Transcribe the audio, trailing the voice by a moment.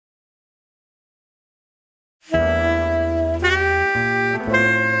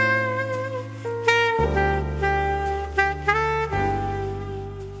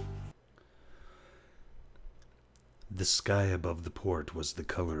The sky above the port was the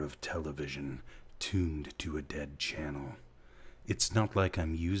color of television, tuned to a dead channel. "It's not like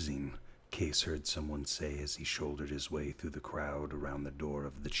I'm using," Case heard someone say as he shouldered his way through the crowd around the door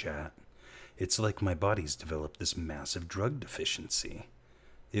of the chat. "It's like my body's developed this massive drug deficiency."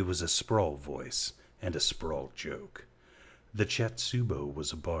 It was a Sprawl voice, and a Sprawl joke. The Chatsubo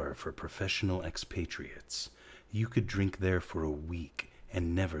was a bar for professional expatriates. You could drink there for a week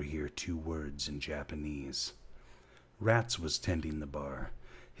and never hear 2 words in Japanese. Rats was tending the bar,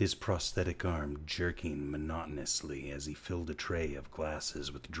 his prosthetic arm jerking monotonously as he filled a tray of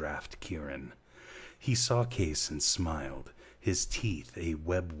glasses with draft Kirin. He saw Case and smiled, his teeth a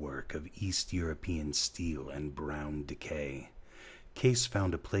webwork of East European steel and brown decay. Case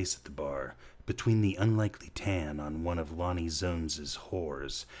found a place at the bar, between the unlikely tan on one of Lonnie Zones's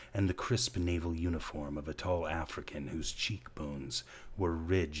whores and the crisp naval uniform of a tall African whose cheekbones were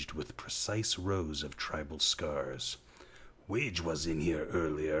ridged with precise rows of tribal scars. "Wage was in here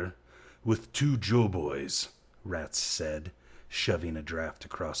earlier, with 2 Joe boys," Rats said, shoving a draft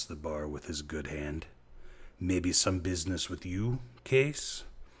across the bar with his good hand. "Maybe some business with you, Case?"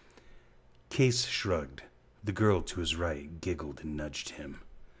 Case shrugged. The girl to his right giggled and nudged him.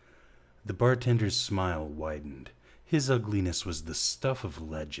 The bartender's smile widened. His ugliness was the stuff of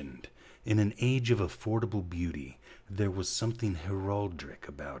legend. In an age of affordable beauty, there was something heraldic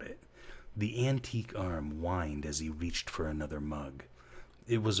about it. The antique arm whined as he reached for another mug.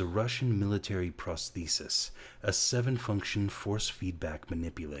 It was a Russian military prosthesis, a 7-function force feedback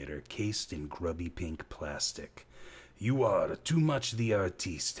manipulator cased in grubby pink plastic. "You are too much the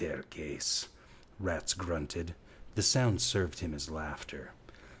artiste, Herr Case," Rats grunted. The sound served him as laughter.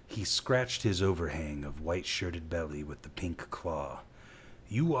 He scratched his overhang of white-shirted belly with the pink claw.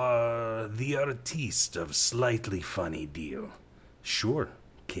 "You are the artiste of slightly funny deal." "Sure,"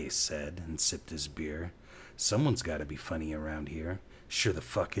 Case said, and sipped his beer. "Someone's gotta be funny around here. Sure the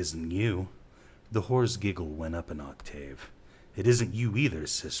fuck isn't you." The whore's giggle went up an octave. "It isn't you either,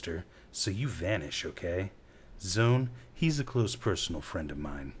 sister, so you vanish, okay? Zone, he's a close personal friend of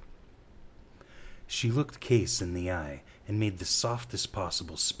mine." She looked Case in the eye and made the softest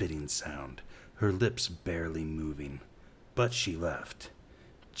possible spitting sound, her lips barely moving. But she left.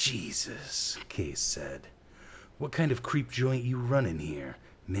 "Jesus," Case said. "What kind of creep joint you running here?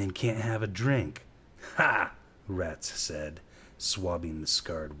 Men can't have a drink." "Ha!" Rats said, swabbing the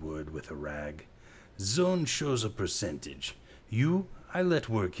scarred wood with a rag. "Zone shows a percentage. You, I let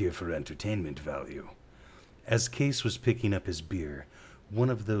work here for entertainment value." As Case was picking up his beer, one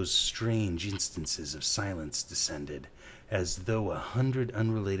of those strange instances of silence descended, as though 100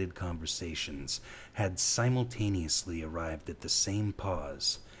 unrelated conversations had simultaneously arrived at the same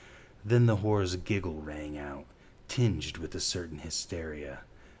pause. Then the whore's giggle rang out, tinged with a certain hysteria.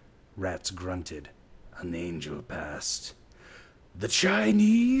 Rats grunted. "An angel passed." "The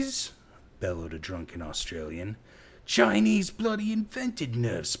Chinese?" bellowed a drunken Australian. "Chinese bloody invented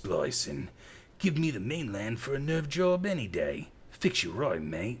nerve splicing. Give me the mainland for a nerve job any day. Fix you right,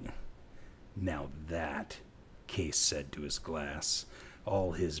 mate." "Now that," Case said to his glass,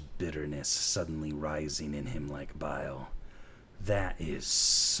 all his bitterness suddenly rising in him like bile, "that is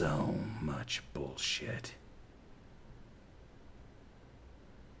so much bullshit."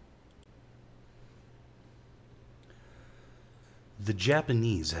 The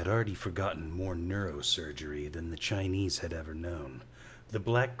Japanese had already forgotten more neurosurgery than the Chinese had ever known. The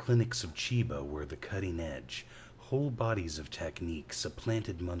black clinics of Chiba were the cutting edge, whole bodies of technique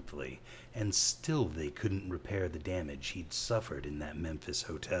supplanted monthly, and still they couldn't repair the damage he'd suffered in that Memphis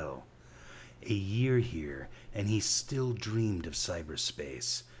hotel. A year here, and he still dreamed of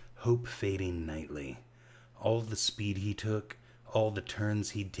cyberspace, hope fading nightly. All the speed he took, all the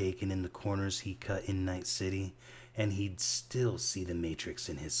turns he'd taken in the corners he cut in Night City, and he'd still see the Matrix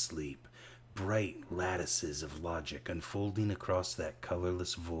in his sleep, bright lattices of logic unfolding across that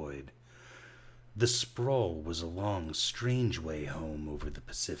colorless void. The sprawl was a long, strange way home over the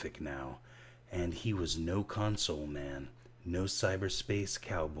Pacific now, and he was no console man, no cyberspace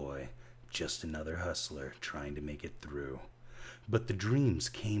cowboy, just another hustler trying to make it through. But the dreams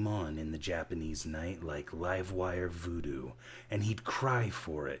came on in the Japanese night like live-wire voodoo, and he'd cry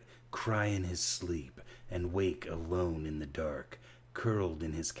for it, cry in his sleep, and wake alone in the dark, curled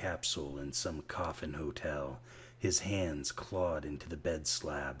in his capsule in some coffin hotel, his hands clawed into the bed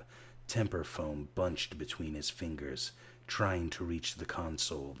slab, temper foam bunched between his fingers, trying to reach the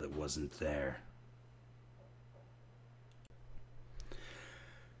console that wasn't there.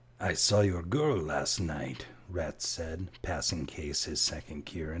 "I saw your girl last night," Rat said, passing Case his second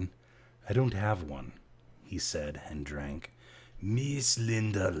Kirin. "I don't have one," he said, and drank. "Miss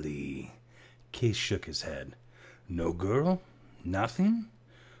Linda Lee." Case shook his head. No girl? Nothing?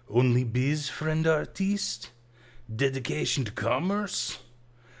 Only biz, friend artiste? Dedication to commerce?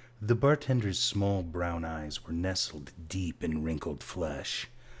 The bartender's small brown eyes were nestled deep in wrinkled flesh.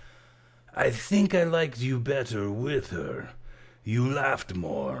 I think I liked you better with her. You laughed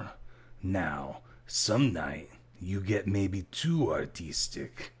more. Now, some night, you get maybe too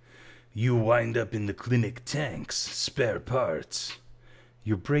artistic. You wind up in the clinic tanks, spare parts.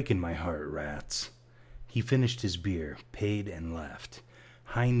 You're breaking my heart, Rats. He finished his beer, paid, and left.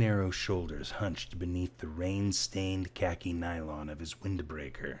 High, narrow shoulders hunched beneath the rain-stained khaki nylon of his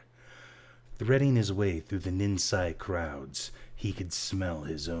windbreaker. Threading his way through the Ninsai crowds, he could smell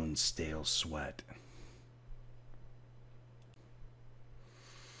his own stale sweat.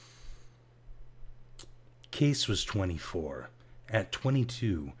 Case was 24. At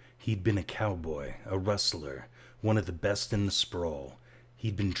 22, he'd been a cowboy, a rustler, one of the best in the sprawl.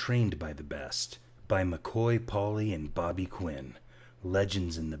 He'd been trained by the best, by McCoy, Pauly, and Bobby Quinn,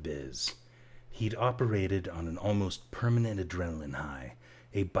 legends in the biz. He'd operated on an almost permanent adrenaline high,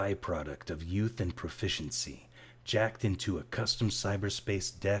 a byproduct of youth and proficiency, jacked into a custom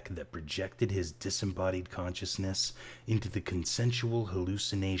cyberspace deck that projected his disembodied consciousness into the consensual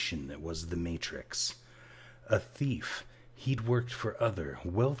hallucination that was the Matrix. A thief, he'd worked for other,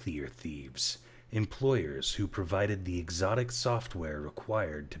 wealthier thieves, employers who provided the exotic software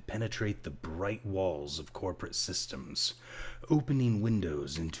required to penetrate the bright walls of corporate systems, opening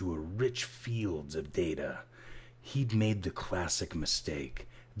windows into a rich fields of data. He'd made the classic mistake,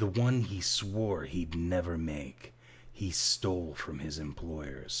 the one he swore he'd never make. He stole from his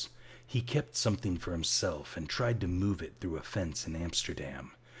employers. He kept something for himself and tried to move it through a fence in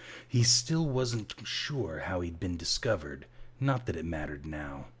Amsterdam. He still wasn't sure how he'd been discovered, not that it mattered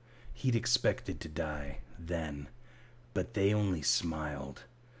now. He'd expected to die, then, but they only smiled.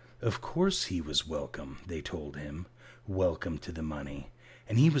 Of course he was welcome, they told him, welcome to the money,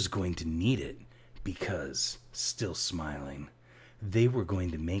 and he was going to need it, because, still smiling, they were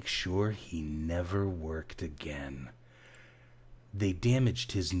going to make sure he never worked again. They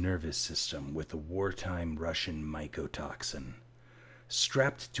damaged his nervous system with a wartime Russian mycotoxin.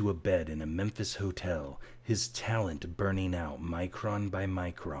 Strapped to a bed in a Memphis hotel, his talent burning out micron by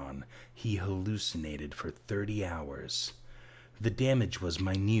micron, he hallucinated for 30 hours. The damage was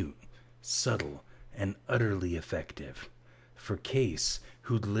minute, subtle, and utterly effective. For Case,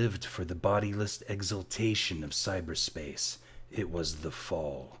 who'd lived for the bodiless exultation of cyberspace, it was the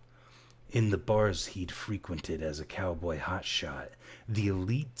fall. In the bars he'd frequented as a cowboy hotshot, the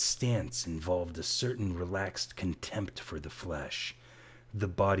elite stance involved a certain relaxed contempt for the flesh. The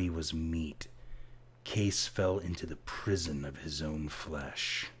body was meat. Case fell into the prison of his own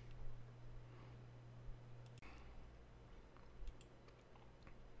flesh.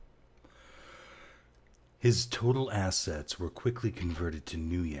 His total assets were quickly converted to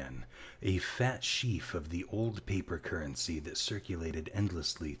Nuyen, a fat sheaf of the old paper currency that circulated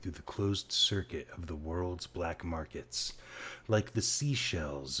endlessly through the closed circuit of the world's black markets, like the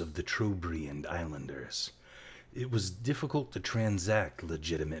seashells of the Trobriand Islanders. It was difficult to transact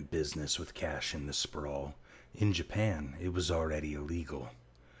legitimate business with cash in the sprawl. In Japan, it was already illegal.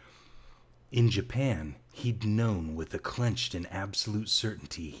 In Japan, he'd known with a clenched and absolute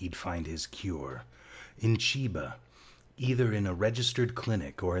certainty he'd find his cure. In Chiba, either in a registered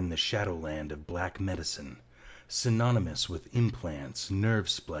clinic or in the shadowland of black medicine, synonymous with implants, nerve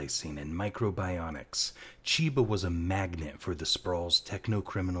splicing, and microbionics, Chiba was a magnet for the sprawl's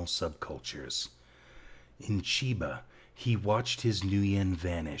techno-criminal subcultures. In Chiba, he watched his Nuyen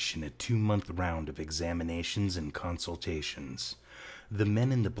vanish in a 2-month round of examinations and consultations. The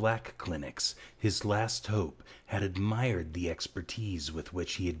men in the black clinics, his last hope, had admired the expertise with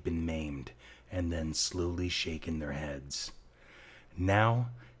which he had been maimed, and then slowly shaken their heads. Now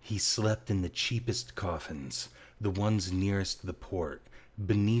he slept in the cheapest coffins, the ones nearest the port,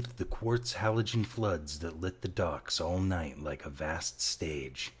 beneath the quartz halogen floods that lit the docks all night like a vast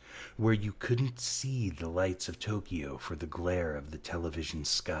stage, where you couldn't see the lights of Tokyo for the glare of the television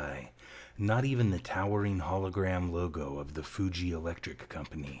sky, not even the towering hologram logo of the Fuji Electric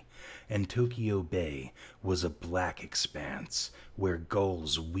Company, and Tokyo Bay was a black expanse where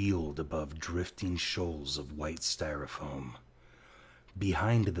gulls wheeled above drifting shoals of white styrofoam.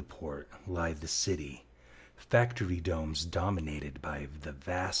 Behind the port lie the city, factory domes dominated by the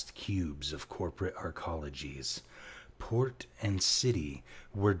vast cubes of corporate arcologies. Port and city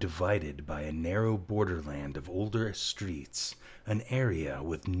were divided by a narrow borderland of older streets, an area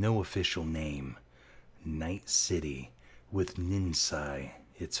with no official name. Night City, with Ninsai,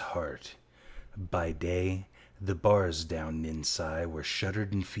 its heart. By day, the bars down Ninsai were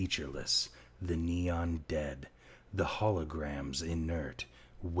shuttered and featureless, the neon dead. the holograms inert,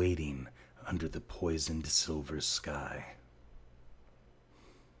 waiting under the poisoned silver sky.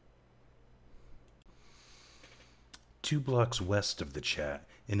 2 blocks west of the chat,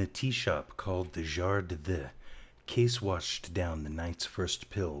 in a tea shop called the Jar de Vie, Case washed down the night's first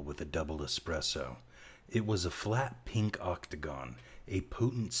pill with a double espresso. It was a flat pink octagon, a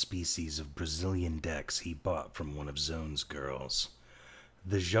potent species of Brazilian Dex he bought from one of Zone's girls.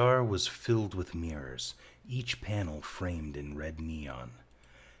 The jar was filled with mirrors, each panel framed in red neon.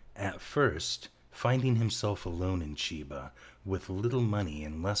 At first, finding himself alone in Chiba, with little money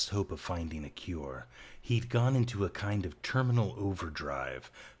and less hope of finding a cure, he'd gone into a kind of terminal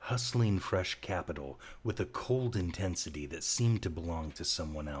overdrive, hustling fresh capital with a cold intensity that seemed to belong to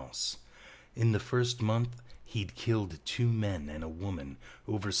someone else. In the first month, he'd killed 2 men and a woman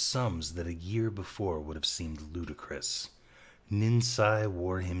over sums that a year before would have seemed ludicrous. Ninsai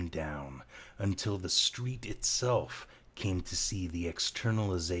wore him down until the street itself came to see the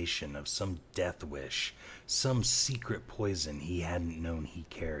externalization of some death wish, some secret poison he hadn't known he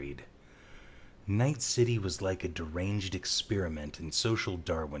carried. Night City was like a deranged experiment in social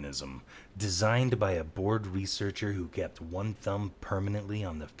Darwinism, designed by a bored researcher who kept one thumb permanently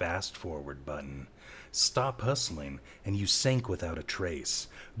on the fast-forward button. Stop hustling, and you sank without a trace,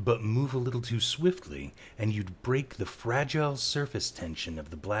 but move a little too swiftly, and you'd break the fragile surface tension of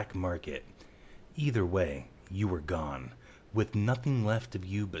the black market. Either way, you were gone, with nothing left of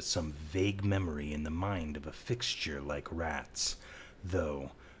you but some vague memory in the mind of a fixture like rats,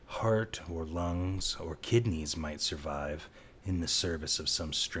 though heart or lungs or kidneys might survive in the service of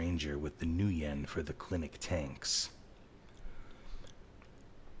some stranger with the nuyen for the clinic tanks.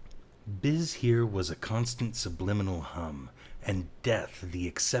 Biz here was a constant subliminal hum, and death the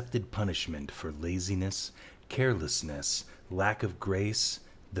accepted punishment for laziness, carelessness, lack of grace,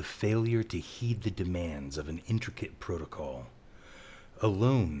 the failure to heed the demands of an intricate protocol.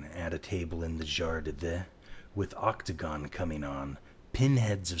 Alone at a table in the Jar de Vie, with Octagon coming on,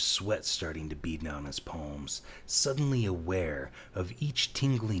 pinheads of sweat starting to bead on his palms, suddenly aware of each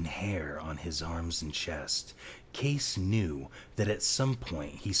tingling hair on his arms and chest, Case knew that at some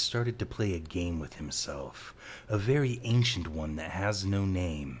point he started to play a game with himself, a very ancient one that has no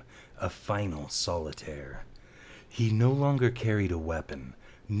name, a final solitaire. He no longer carried a weapon,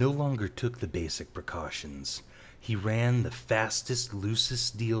 no longer took the basic precautions. He ran the fastest,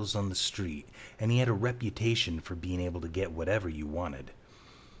 loosest deals on the street, and he had a reputation for being able to get whatever you wanted.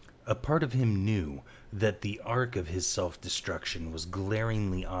 A part of him knew that the arc of his self-destruction was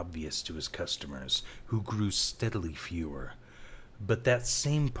glaringly obvious to his customers, who grew steadily fewer. But that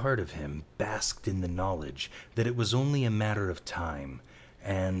same part of him basked in the knowledge that it was only a matter of time,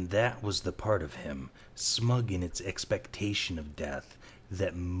 and that was the part of him, smug in its expectation of death,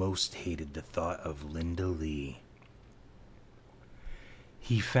 that most hated the thought of Linda Lee.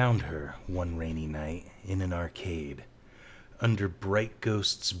 He found her one rainy night in an arcade, under bright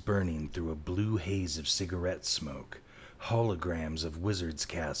ghosts burning through a blue haze of cigarette smoke, holograms of Wizard's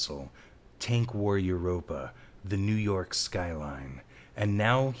Castle, Tank War Europa, the New York skyline, and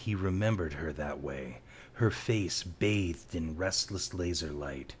now he remembered her that way, her face bathed in restless laser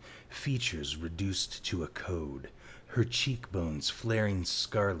light, features reduced to a code, her cheekbones flaring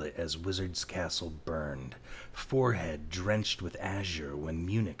scarlet as Wizard's Castle burned, forehead drenched with azure when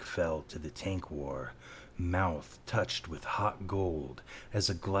Munich fell to the tank war, mouth touched with hot gold as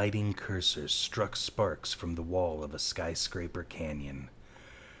a gliding cursor struck sparks from the wall of a skyscraper canyon.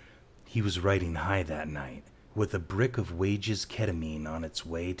 He was riding high that night, with a brick of wages ketamine on its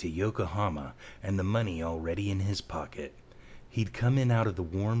way to Yokohama and the money already in his pocket. He'd come in out of the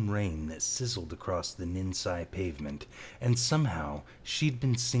warm rain that sizzled across the Ninsai pavement, and somehow she'd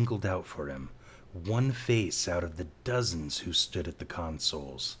been singled out for him, one face out of the dozens who stood at the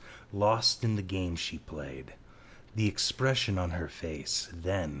consoles, lost in the game she played. The expression on her face,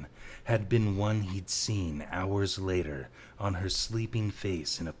 then, had been one he'd seen hours later on her sleeping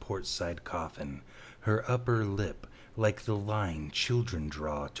face in a portside coffin, her upper lip like the line children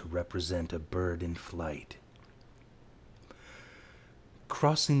draw to represent a bird in flight.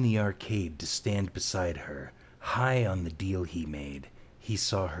 Crossing the arcade to stand beside her, high on the deal he made, he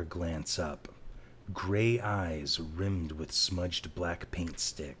saw her glance up. Gray eyes rimmed with smudged black paint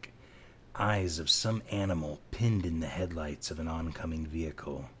stick, eyes of some animal pinned in the headlights of an oncoming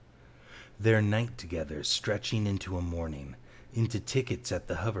vehicle. Their night together stretching into a morning, into tickets at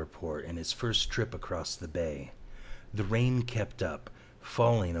the hoverport and his first trip across the bay. The rain kept up,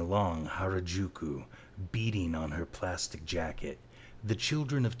 falling along Harajuku, beating on her plastic jacket, The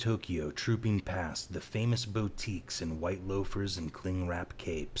children of Tokyo trooping past the famous boutiques in white loafers and cling-wrap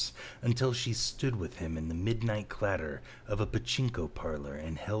capes, until she stood with him in the midnight clatter of a pachinko parlor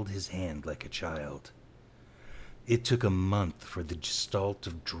and held his hand like a child. It took a month for the gestalt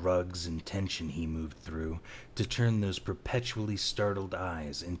of drugs and tension he moved through to turn those perpetually startled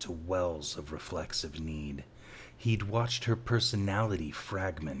eyes into wells of reflexive need. He'd watched her personality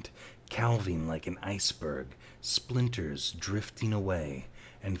fragment, calving like an iceberg, splinters drifting away,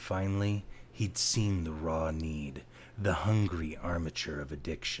 and finally he'd seen the raw need, the hungry armature of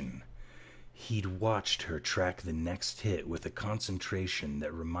addiction. He'd watched her track the next hit with a concentration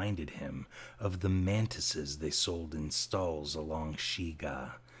that reminded him of the mantises they sold in stalls along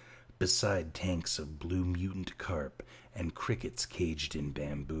Shiga, beside tanks of blue mutant carp and crickets caged in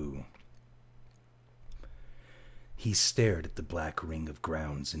bamboo. He stared at the black ring of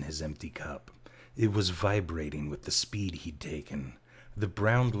grounds in his empty cup. It was vibrating with the speed he'd taken. The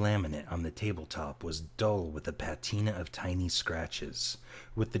brown laminate on the tabletop was dull with a patina of tiny scratches.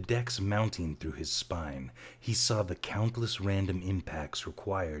 With the decks mounting through his spine, he saw the countless random impacts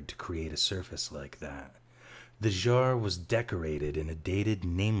required to create a surface like that. The jar was decorated in a dated,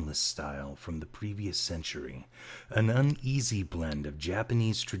 nameless style from the previous century, an uneasy blend of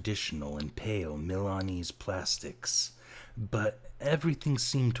Japanese traditional and pale Milanese plastics. But everything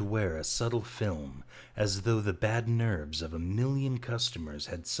seemed to wear a subtle film, as though the bad nerves of 1,000,000 customers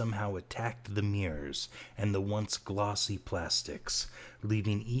had somehow attacked the mirrors and the once glossy plastics,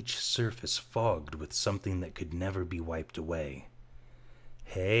 leaving each surface fogged with something that could never be wiped away.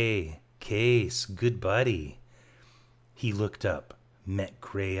 "Hey, Case, good buddy." He looked up, met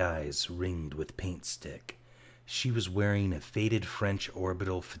gray eyes ringed with paint stick. She was wearing a faded French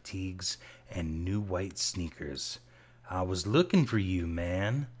orbital fatigues and new white sneakers. "I was looking for you,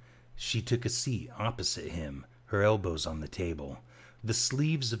 man." She took a seat opposite him, her elbows on the table. The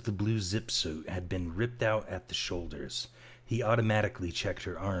sleeves of the blue zip suit had been ripped out at the shoulders. He automatically checked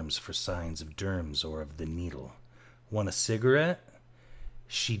her arms for signs of derms or of the needle. "Want a cigarette?"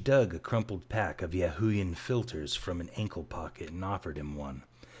 She dug a crumpled pack of Yahuyan filters from an ankle pocket and offered him one.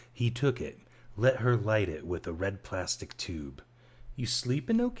 He took it, let her light it with a red plastic tube. "You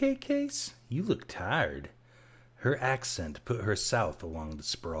sleeping okay, Case? You look tired." Her accent put her south along the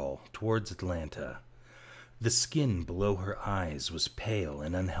sprawl, towards Atlanta. The skin below her eyes was pale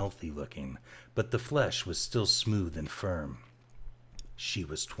and unhealthy looking, but the flesh was still smooth and firm. She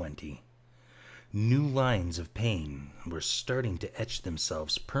was 20. New lines of pain were starting to etch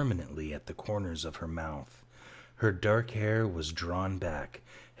themselves permanently at the corners of her mouth. Her dark hair was drawn back,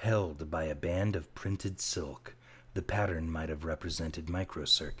 held by a band of printed silk. The pattern might have represented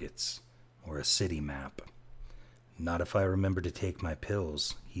microcircuits, or a city map. "Not if I remember to take my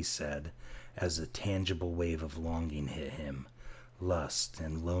pills," he said, as a tangible wave of longing hit him. Lust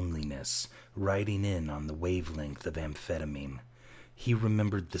and loneliness, riding in on the wavelength of amphetamine. He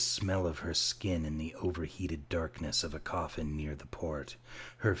remembered the smell of her skin in the overheated darkness of a coffin near the port,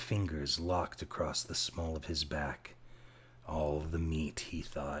 her fingers locked across the small of his back. All the meat, he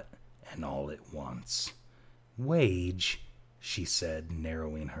thought, and all at once. "Wage," she said,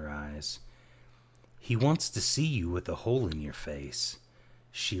 narrowing her eyes. "He wants to see you with a hole in your face."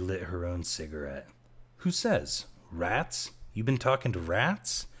 She lit her own cigarette. "Who says? Rats? You been talking to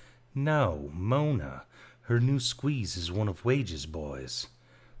rats?" "No, Mona. Her new squeeze is one of Wage's boys."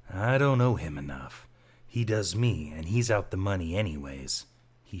 "I don't owe him enough. He does me, and he's out the money anyways."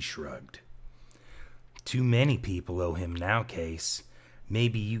 He shrugged. "Too many people owe him now, Case.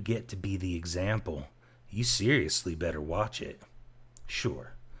 Maybe you get to be the example. You seriously better watch it."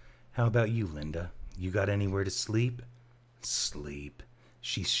 "Sure. How about you, Linda? You got anywhere to sleep?" "Sleep?"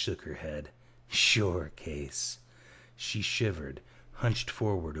 She shook her head. "Sure, Case." She shivered, hunched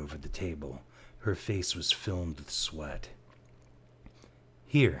forward over the table. Her face was filmed with sweat.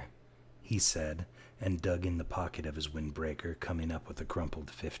 "Here," he said, and dug in the pocket of his windbreaker, coming up with a crumpled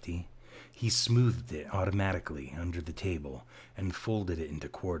 50. He smoothed it automatically under the table and folded it into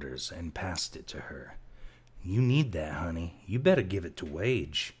quarters and passed it to her. "You need that, honey. You better give it to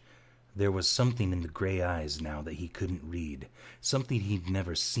Wage." There was something in the gray eyes now that he couldn't read, something he'd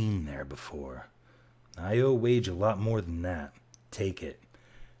never seen there before. "I owe Wage a lot more than that. Take it.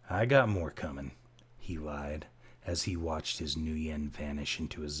 I got more coming," he lied, as he watched his new yen vanish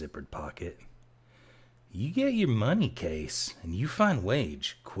into a zippered pocket. "You get your money, Case, and you find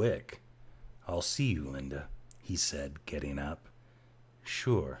Wage, quick." "I'll see you, Linda," he said, getting up.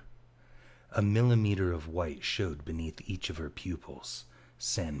 "Sure." A millimeter of white showed beneath each of her pupils.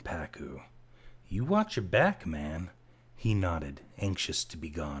 Sanpaku. "You watch your back, man." He nodded, anxious to be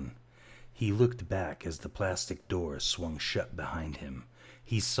gone. He looked back as the plastic door swung shut behind him.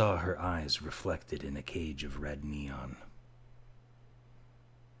 He saw her eyes reflected in a cage of red neon.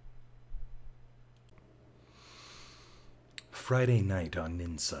 Friday night on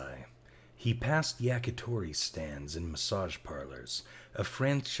Ninsai. He passed yakitori stands and massage parlors, a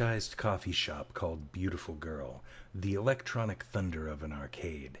franchised coffee shop called Beautiful Girl, the electronic thunder of an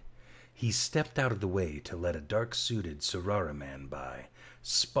arcade. He stepped out of the way to let a dark-suited Sorara man by,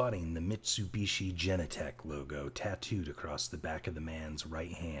 spotting the Mitsubishi Genetech logo tattooed across the back of the man's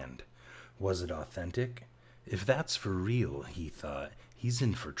right hand. Was it authentic? If that's for real, he thought, he's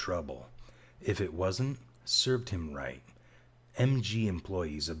in for trouble. If it wasn't, served him right. MG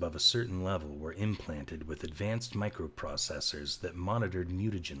employees above a certain level were implanted with advanced microprocessors that monitored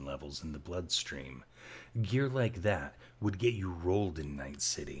mutagen levels in the bloodstream. Gear like that would get you rolled in Night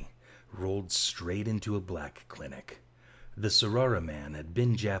City, rolled straight into a black clinic. The Sorara man had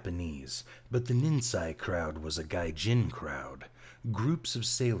been Japanese, but the Ninsai crowd was a gaijin crowd. Groups of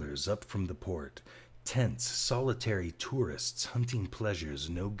sailors up from the port, tense, solitary tourists hunting pleasures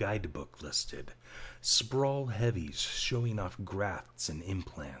no guidebook listed, sprawl heavies showing off grafts and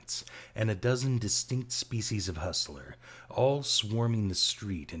implants, and a dozen distinct species of hustler, all swarming the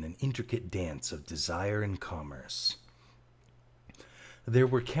street in an intricate dance of desire and commerce. There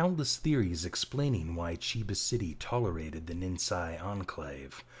were countless theories explaining why Chiba City tolerated the Ninsai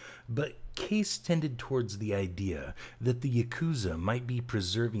enclave, but Case tended towards the idea that the Yakuza might be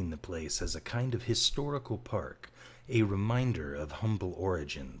preserving the place as a kind of historical park, a reminder of humble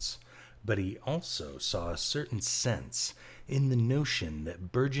origins. But he also saw a certain sense in the notion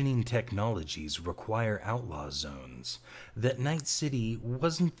that burgeoning technologies require outlaw zones, that Night City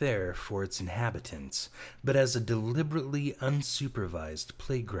wasn't there for its inhabitants, but as a deliberately unsupervised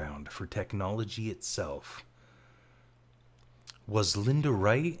playground for technology itself. Was Linda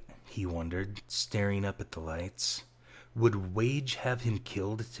right? He wondered, staring up at the lights. Would Wage have him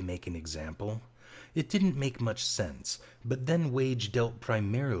killed to make an example? It didn't make much sense, but then Wage dealt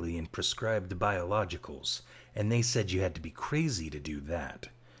primarily in prescribed biologicals, and they said you had to be crazy to do that.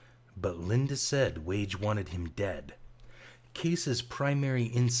 But Linda said Wage wanted him dead. Case's primary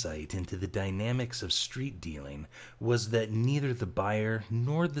insight into the dynamics of street dealing was that neither the buyer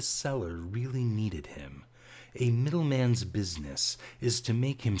nor the seller really needed him. A middleman's business is to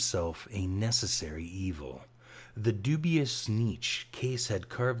make himself a necessary evil. The dubious niche Case had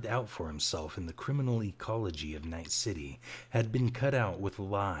carved out for himself in the criminal ecology of Night City had been cut out with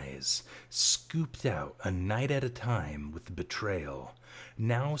lies, scooped out a night at a time with betrayal.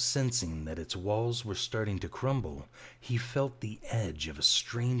 Now sensing that its walls were starting to crumble, he felt the edge of a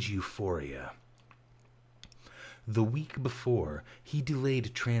strange euphoria. The week before, he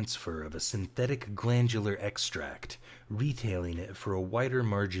delayed transfer of a synthetic glandular extract, retailing it for a wider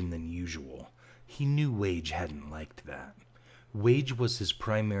margin than usual. He knew Wage hadn't liked that. Wage was his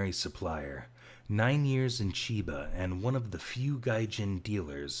primary supplier, 9 years in Chiba and one of the few gaijin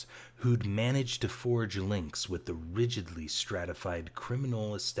dealers who'd managed to forge links with the rigidly stratified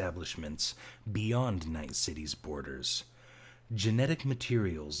criminal establishments beyond Night City's borders. Genetic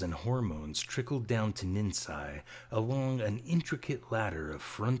materials and hormones trickled down to Ninsai along an intricate ladder of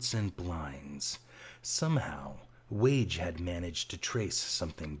fronts and blinds. Somehow, Wage had managed to trace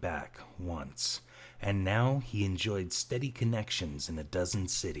something back once, and now he enjoyed steady connections in a dozen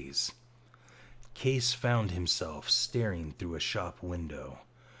cities. Case found himself staring through a shop window.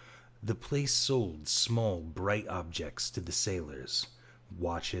 The place sold small, bright objects to the sailors: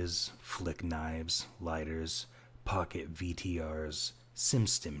 watches, flick knives, lighters, pocket VTRs,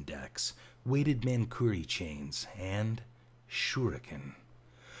 SimStim decks, weighted Mankuri chains, and shuriken.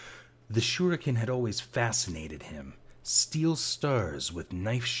 The shuriken had always fascinated him. Steel stars with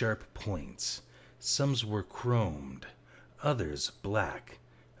knife-sharp points. Some were chromed, others black,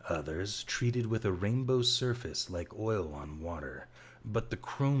 others treated with a rainbow surface like oil on water. But the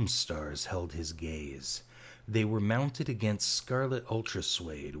chrome stars held his gaze. They were mounted against scarlet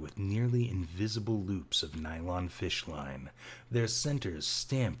ultrasuede with nearly invisible loops of nylon fishline, their centers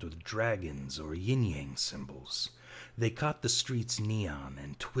stamped with dragons or yin-yang symbols. They caught the street's neon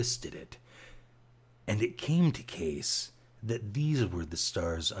and twisted it, and it came to Case that these were the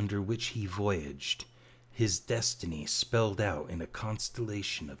stars under which he voyaged, his destiny spelled out in a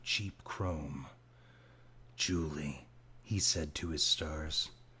constellation of cheap chrome. "Julie," he said to his stars.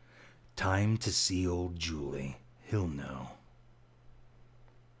 "Time to see old Julie. He'll know."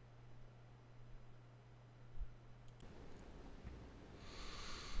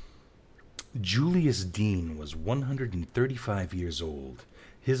 Julius Dean was 135 years old,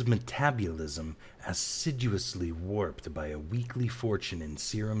 his metabolism assiduously warped by a weekly fortune in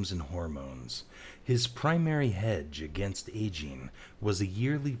serums and hormones. His primary hedge against aging was a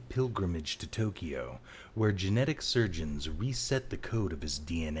yearly pilgrimage to Tokyo, where genetic surgeons reset the code of his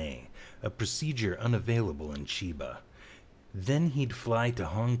DNA, a procedure unavailable in Chiba. Then he'd fly to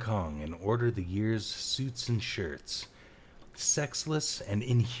Hong Kong and order the year's suits and shirts. Sexless and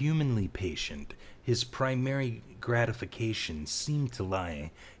inhumanly patient, his primary gratification seemed to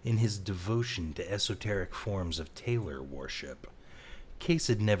lie in his devotion to esoteric forms of tailor worship. Case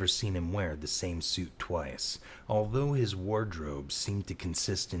had never seen him wear the same suit twice, although his wardrobe seemed to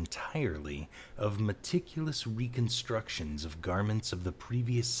consist entirely of meticulous reconstructions of garments of the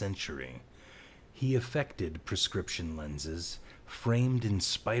previous century. He affected prescription lenses, framed in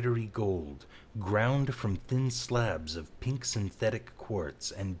spidery gold, ground from thin slabs of pink synthetic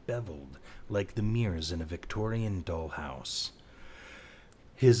quartz and beveled like the mirrors in a Victorian dollhouse.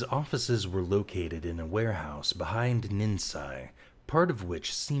 His offices were located in a warehouse behind Ninsai, part of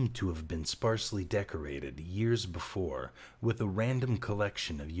which seemed to have been sparsely decorated years before with a random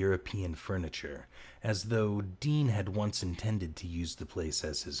collection of European furniture, as though Dean had once intended to use the place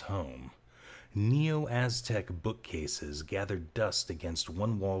as his home. Neo-Aztec bookcases gathered dust against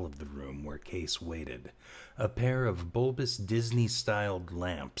one wall of the room where Case waited. A pair of bulbous Disney-styled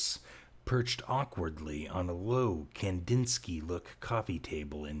lamps perched awkwardly on a low Kandinsky-look coffee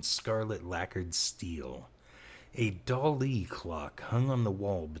table in scarlet lacquered steel. A Dali clock hung on the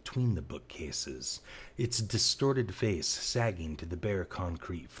wall between the bookcases, its distorted face sagging to the bare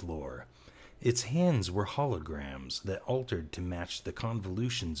concrete floor. Its hands were holograms that altered to match the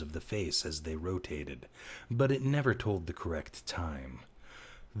convolutions of the face as they rotated, but it never told the correct time.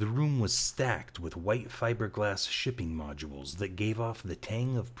 The room was stacked with white fiberglass shipping modules that gave off the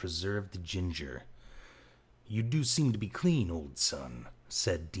tang of preserved ginger. "You do seem to be clean, old son,"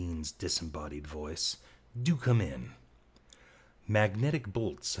 said Dean's disembodied voice. "Do come in." Magnetic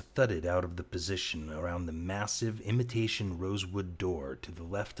bolts thudded out of the position around the massive imitation rosewood door to the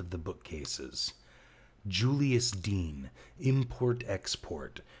left of the bookcases. Julius Dean,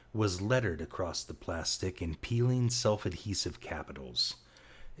 Import-Export, was lettered across the plastic in peeling self-adhesive capitals.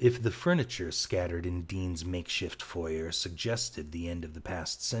 If the furniture scattered in Dean's makeshift foyer suggested the end of the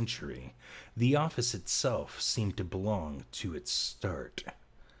past century, the office itself seemed to belong to its start.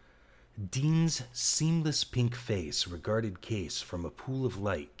 Dean's seamless pink face regarded Case from a pool of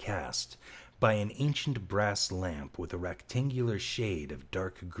light cast by an ancient brass lamp with a rectangular shade of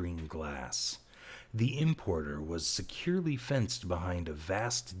dark green glass. The importer was securely fenced behind a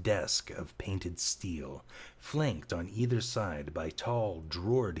vast desk of painted steel, flanked on either side by tall,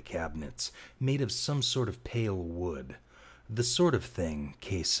 drawered cabinets made of some sort of pale wood. The sort of thing,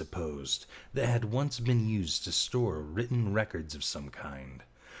 Case supposed, that had once been used to store written records of some kind.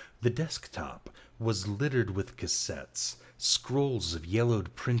 The desktop was littered with cassettes, scrolls of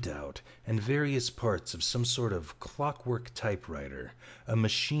yellowed printout, and various parts of some sort of clockwork typewriter, a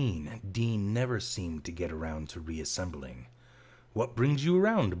machine Dean never seemed to get around to reassembling. "What brings you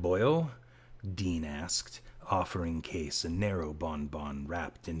around, boyo?" Dean asked, offering Case a narrow bonbon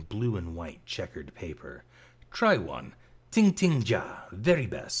wrapped in blue and white checkered paper. "Try one. Ting ting ja, very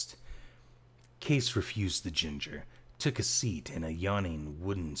best." Case refused the ginger, took a seat in a yawning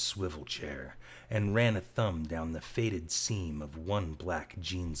wooden swivel chair, and ran a thumb down the faded seam of one black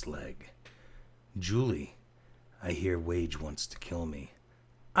jeans leg. "Julie, I hear Wage wants to kill me."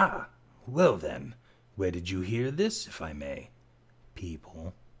 "Ah, well then, where did you hear this, if I may?"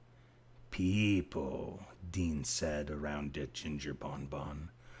 "People." "People," Dean said around a ginger bonbon.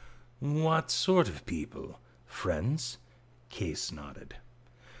 "What sort of people? Friends?" Case nodded.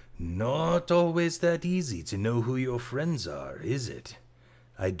 "Not always that easy to know who your friends are, is it?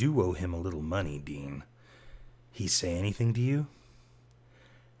 I do owe him a little money, Dean." "He say anything to you?"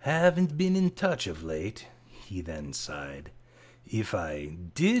 "Haven't been in touch of late," he then sighed. "If I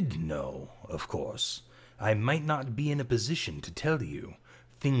did know, of course, I might not be in a position to tell you,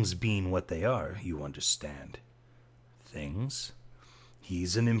 things being what they are, you understand." "Things?"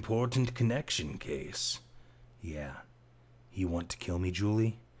 "He's an important connection, Case." "Yeah. He want to kill me,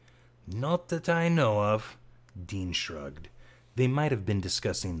 Julie?" "Not that I know of." Dean shrugged. They might have been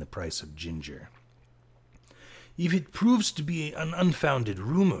discussing the price of ginger. "If it proves to be an unfounded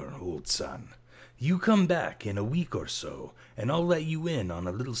rumor, old son, you come back in a week or so, and I'll let you in on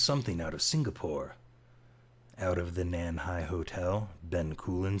a little something out of Singapore." "Out of the Nanhai Hotel, Ben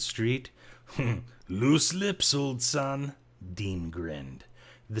Coolin Street?" "Loose lips, old son." Dean grinned.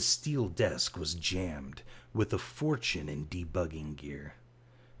 The steel desk was jammed with a fortune in debugging gear.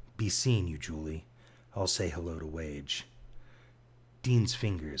 Be seeing you, Julie. I'll say hello to Wage. Dean's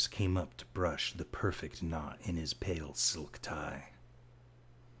fingers came up to brush the perfect knot in his pale silk tie.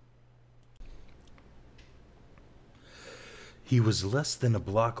 He was less than a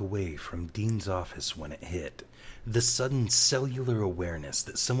block away from Dean's office when it hit. The sudden cellular awareness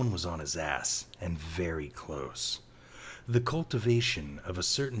that someone was on his ass, and very close. The cultivation of a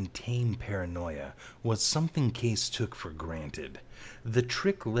certain tame paranoia was something Case took for granted. The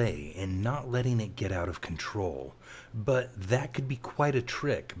trick lay in not letting it get out of control, but that could be quite a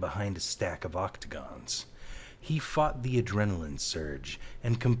trick behind a stack of octagons. He fought the adrenaline surge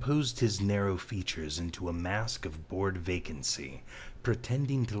and composed his narrow features into a mask of bored vacancy,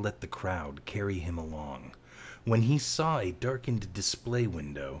 pretending to let the crowd carry him along. When he saw a darkened display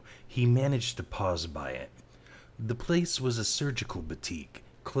window, he managed to pause by it. The place was a surgical boutique,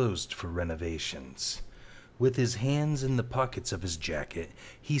 closed for renovations. With his hands in the pockets of his jacket,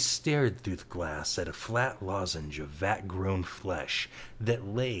 he stared through the glass at a flat lozenge of vat-grown flesh that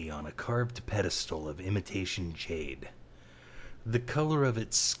lay on a carved pedestal of imitation jade. The color of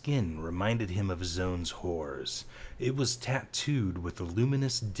its skin reminded him of Zone's horrors. It was tattooed with a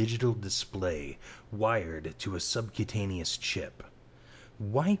luminous digital display wired to a subcutaneous chip.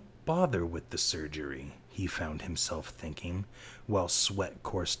 Why bother with the surgery, he found himself thinking, while sweat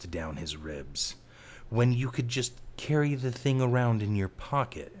coursed down his ribs, when you could just carry the thing around in your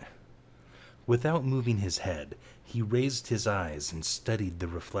pocket? Without moving his head, he raised his eyes and studied the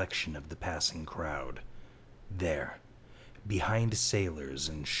reflection of the passing crowd. There, behind sailors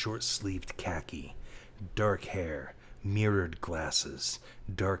in short-sleeved khaki, dark hair, mirrored glasses,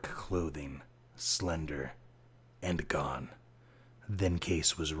 dark clothing, slender, and gone. Then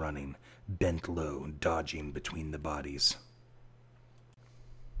Case was running, bent low, dodging between the bodies.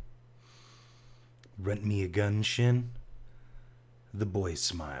 "Rent me a gun, Shin?" The boy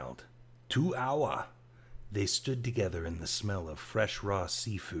smiled. 2 hour. They stood together in the smell of fresh raw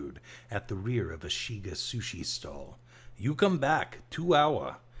seafood at the rear of a Shiga sushi stall. "You come back. 2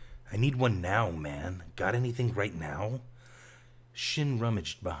 hour. I need one now, man. Got anything right now?" Shin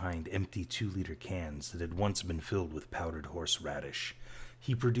rummaged behind empty 2-liter cans that had once been filled with powdered horseradish.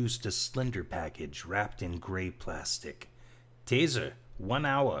 He produced a slender package wrapped in gray plastic. "Taser. 1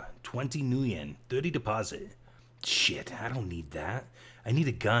 hour. 20 nuyen. 30 deposit." "Shit, I don't need that. I need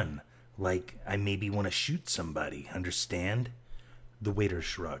a gun. Like, I maybe want to shoot somebody, understand?" The waiter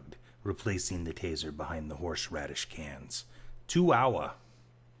shrugged, replacing the taser behind the horseradish cans. 2 hour.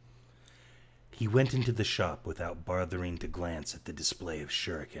 He went into the shop without bothering to glance at the display of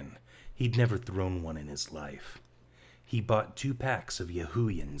shuriken. He'd never thrown one in his life. He bought 2 packs of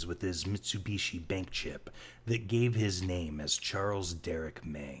Yahooians with his Mitsubishi bank chip that gave his name as Charles Derrick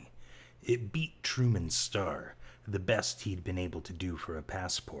May. It beat Truman's star, the best he'd been able to do for a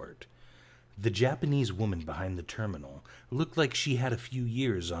passport. The Japanese woman behind the terminal looked like she had a few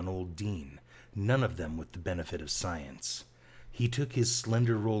years on old Dean, none of them with the benefit of science. He took his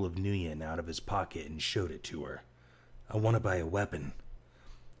slender roll of nuyen out of his pocket and showed it to her. "I want to buy a weapon."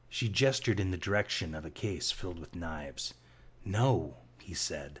 She gestured in the direction of a case filled with knives. "No," he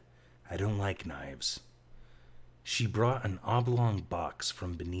said. "I don't like knives." She brought an oblong box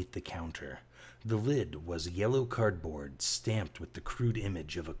from beneath the counter. The lid was yellow cardboard stamped with the crude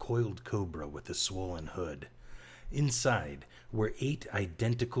image of a coiled cobra with a swollen hood. Inside were 8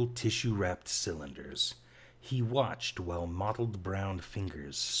 identical tissue-wrapped cylinders. He watched while mottled brown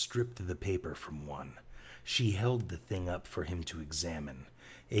fingers stripped the paper from one. She held the thing up for him to examine.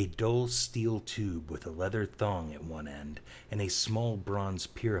 A dull steel tube with a leather thong at one end and a small bronze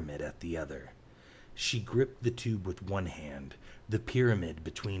pyramid at the other. She gripped the tube with one hand, the pyramid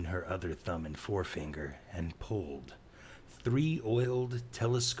between her other thumb and forefinger, and pulled. 3 oiled,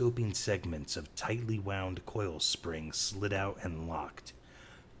 telescoping segments of tightly wound coil springs slid out and locked.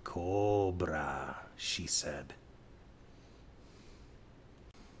 "Cobra," she said.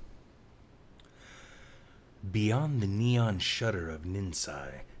 Beyond the neon shutter of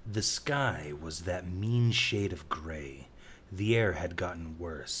Ninsai, the sky was that mean shade of gray. The air had gotten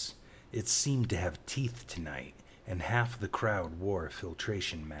worse. It seemed to have teeth tonight, and half the crowd wore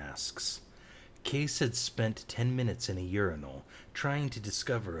filtration masks. Case had spent 10 minutes in a urinal, trying to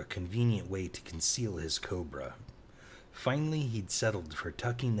discover a convenient way to conceal his cobra. Finally, he'd settled for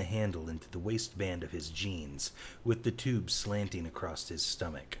tucking the handle into the waistband of his jeans, with the tube slanting across his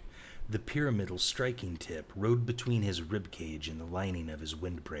stomach. The pyramidal striking tip rode between his ribcage and the lining of his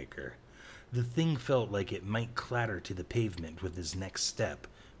windbreaker. The thing felt like it might clatter to the pavement with his next step,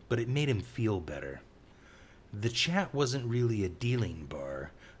 but it made him feel better. The chat wasn't really a dealing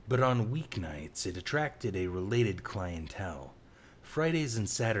bar, but on weeknights it attracted a related clientele. Fridays and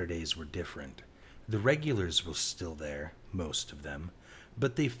Saturdays were different. The regulars were still there, most of them,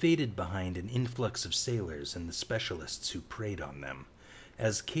 but they faded behind an influx of sailors and the specialists who preyed on them.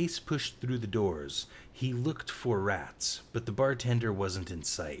 As Case pushed through the doors, he looked for rats, but the bartender wasn't in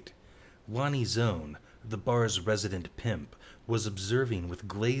sight. Lonnie Zone, the bar's resident pimp, was observing with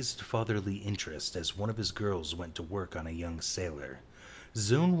glazed fatherly interest as one of his girls went to work on a young sailor.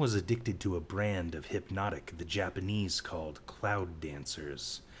 Zone was addicted to a brand of hypnotic the Japanese called cloud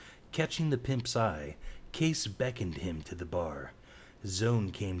dancers. Catching the pimp's eye, Case beckoned him to the bar.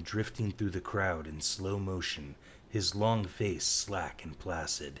 Zone came drifting through the crowd in slow motion, his long face slack and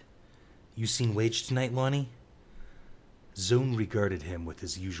placid. "You seen Wage tonight, Lonnie?" Zone regarded him with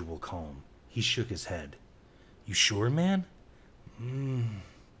his usual calm. He shook his head. "You sure, man?"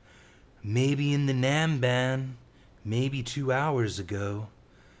 Maybe in the Namban. Maybe 2 hours ago.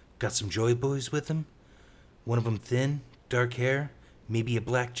 Got some Joy Boys with him? One of them thin, dark hair, maybe a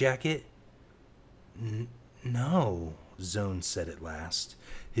black jacket?" No, Zone said at last.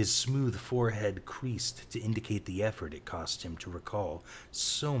 His smooth forehead creased to indicate the effort it cost him to recall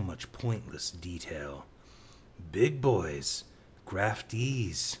so much pointless detail. "Big boys.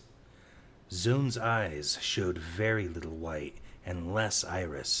 Graftees." Zone's eyes showed very little white and less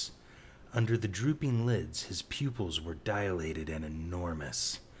iris. Under the drooping lids, his pupils were dilated and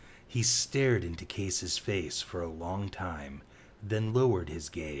enormous. He stared into Case's face for a long time, then lowered his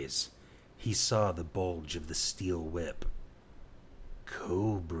gaze. He saw the bulge of the steel whip.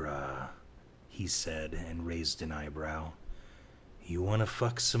 "Cobra," he said, and raised an eyebrow. "You want to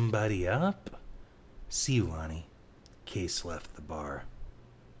fuck somebody up?" "See you, Lonnie." Case left the bar.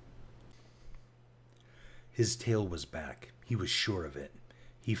 His tail was back. He was sure of it.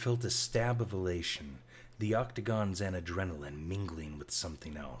 He felt a stab of elation, the octagon's and adrenaline mingling with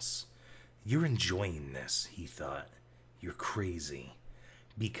something else. "You're enjoying this," he thought. "You're crazy."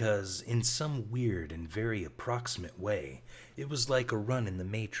 Because, in some weird and very approximate way, it was like a run in the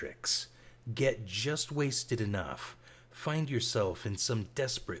Matrix. Get just wasted enough, find yourself in some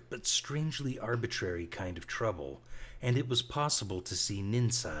desperate but strangely arbitrary kind of trouble, and it was possible to see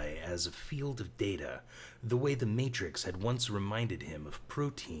Ninsai as a field of data, the way the Matrix had once reminded him of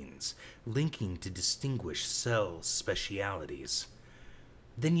proteins linking to distinguish cell specialities.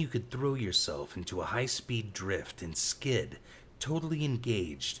 Then you could throw yourself into a high-speed drift and skid, totally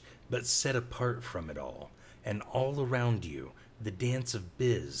engaged, but set apart from it all, and all around you, the dance of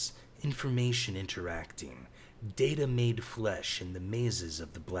biz, information interacting, data made flesh in the mazes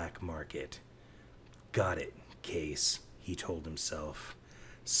of the black market. "Got it, Case," he told himself.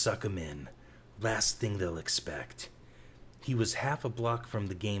 "Suck 'em in. Last thing they'll expect." He was half a block from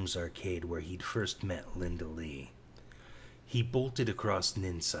the games arcade where he'd first met Linda Lee. He bolted across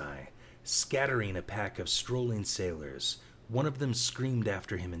Ninsai, scattering a pack of strolling sailors. One of them screamed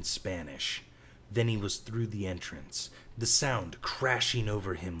after him in Spanish. Then he was through the entrance, the sound crashing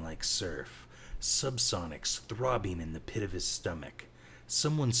over him like surf, subsonics throbbing in the pit of his stomach.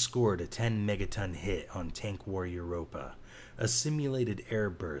 Someone scored a 10-megaton hit on Tank War Europa, a simulated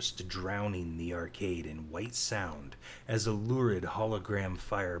airburst drowning the arcade in white sound as a lurid hologram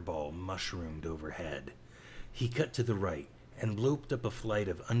fireball mushroomed overhead. He cut to the right and loped up a flight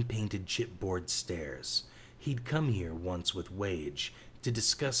of unpainted chipboard stairs. He'd come here once with Wage to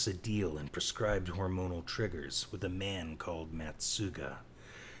discuss a deal in prescribed hormonal triggers with a man called Matsuga.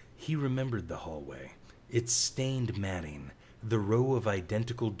 He remembered the hallway, its stained matting, the row of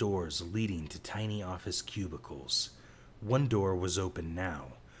identical doors leading to tiny office cubicles. One door was open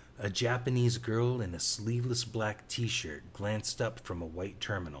now. A Japanese girl in a sleeveless black t-shirt glanced up from a white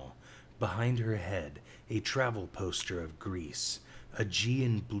terminal. Behind her head, a travel poster of Greece, a G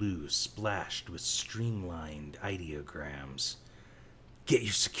in blue splashed with streamlined ideograms. "Get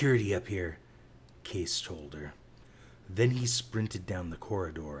your security up here," Case told her. Then he sprinted down the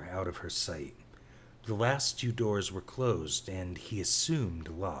corridor, out of her sight. The last two doors were closed, and he assumed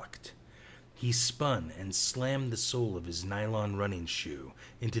locked. He spun and slammed the sole of his nylon running shoe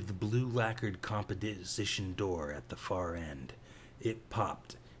into the blue lacquered composition door at the far end. It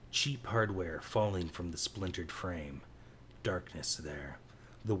popped, cheap hardware falling from the splintered frame. Darkness there,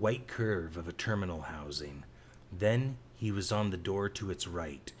 the white curve of a terminal housing. Then he was on the door to its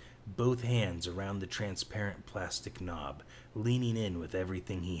right, both hands around the transparent plastic knob, leaning in with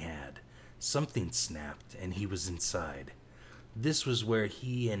everything he had. Something snapped, and he was inside. This was where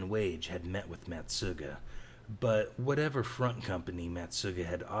he and Wage had met with Matsuga, but whatever front company Matsuga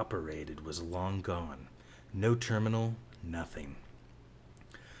had operated was long gone. No terminal, nothing.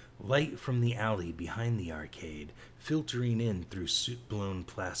 Light from the alley behind the arcade, filtering in through soot-blown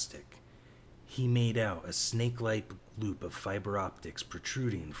plastic. He made out a snake-like loop of fiber optics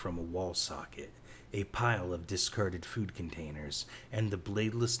protruding from a wall socket, a pile of discarded food containers, and the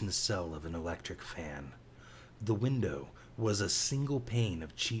bladeless nacelle of an electric fan. The window was a single pane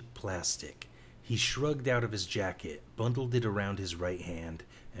of cheap plastic. He shrugged out of his jacket, bundled it around his right hand,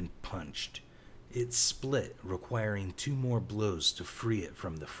 and punched. It split, requiring 2 more blows to free it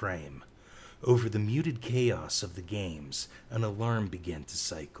from the frame. Over the muted chaos of the games, an alarm began to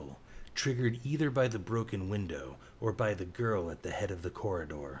cycle, triggered either by the broken window or by the girl at the head of the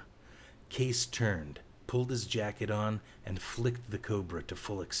corridor. Case turned, pulled his jacket on, and flicked the Cobra to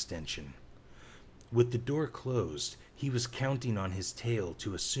full extension. With the door closed, he was counting on his tail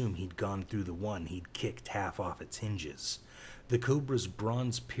to assume he'd gone through the one he'd kicked half off its hinges. The Cobra's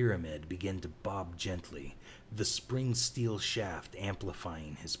bronze pyramid began to bob gently, the spring steel shaft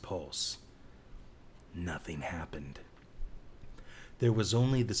amplifying his pulse. Nothing happened. There was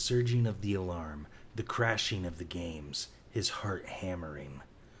only the surging of the alarm, the crashing of the games, his heart hammering.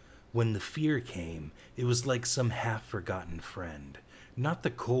 When the fear came, it was like some half-forgotten friend. Not the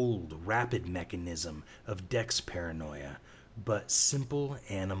cold, rapid mechanism of Dex paranoia, but simple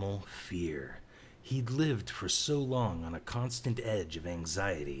animal fear. He'd lived for so long on a constant edge of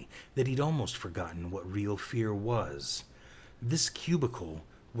anxiety that he'd almost forgotten what real fear was. This cubicle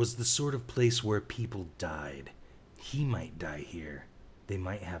was the sort of place where people died. He might die here. They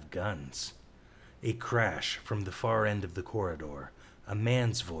might have guns. A crash from the far end of the corridor. A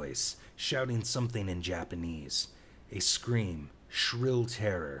man's voice, shouting something in Japanese. A scream, shrill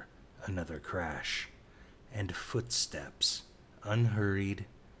terror. Another crash. And footsteps, unhurried,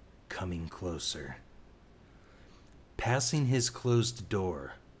 coming closer. Passing his closed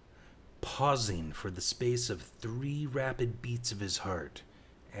door. Pausing for the space of 3 rapid beats of his heart.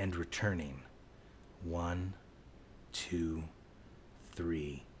 And returning. 1, 2,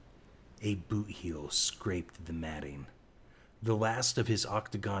 3. A boot heel scraped the matting. The last of his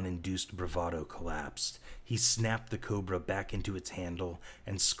octagon-induced bravado collapsed. He snapped the Cobra back into its handle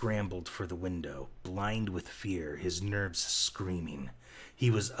and scrambled for the window, blind with fear, his nerves screaming. He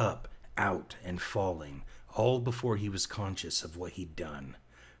was up, out, and falling, all before he was conscious of what he'd done.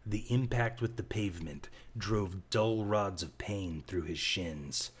 The impact with the pavement drove dull rods of pain through his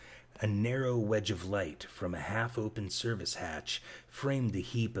shins. A narrow wedge of light from a half-open service hatch framed the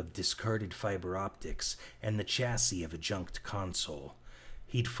heap of discarded fiber optics and the chassis of a junked console.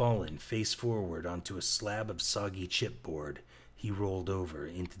 He'd fallen face forward onto a slab of soggy chipboard. He rolled over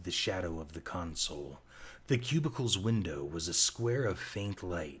into the shadow of the console. The cubicle's window was a square of faint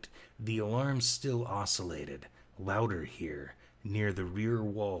light. The alarm still oscillated, louder here, near the rear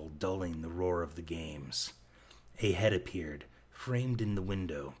wall dulling the roar of the games. A head appeared, framed in the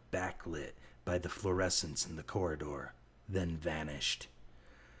window, backlit by the fluorescence in the corridor, then vanished.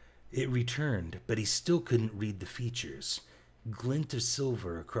 It returned, but he still couldn't read the features. Glint of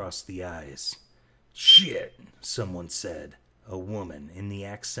silver across the eyes. "Shit," someone said, a woman, in the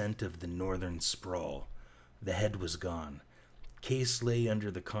accent of the northern sprawl. The head was gone. Case lay under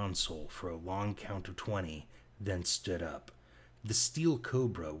the console for a long count of 20, then stood up. The steel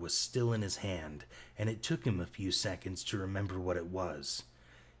Cobra was still in his hand, and it took him a few seconds to remember what it was.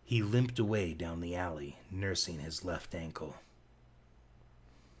 He limped away down the alley, nursing his left ankle.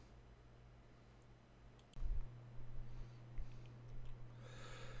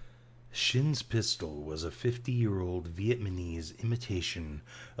 Shin's pistol was a 50-year-old Vietnamese imitation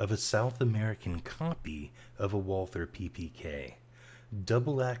of a South American copy of a Walther PPK.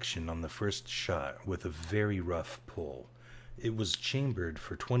 Double action on the first shot with a very rough pull. It was chambered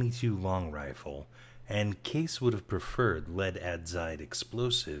for .22 long rifle, and Case would have preferred lead-adzide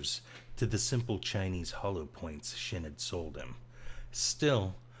explosives to the simple Chinese hollow points Shin had sold him.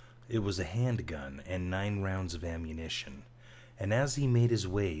 Still, it was a handgun and 9 rounds of ammunition, and as he made his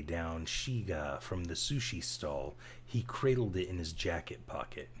way down Shiga from the sushi stall, he cradled it in his jacket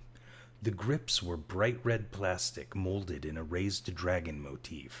pocket. The grips were bright red plastic molded in a raised dragon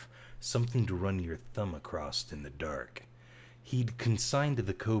motif, something to run your thumb across in the dark. He'd consigned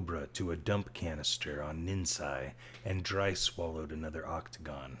the Cobra to a dump canister on Ninsai and dry swallowed another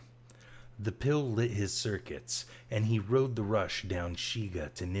octagon. The pill lit his circuits, and he rode the rush down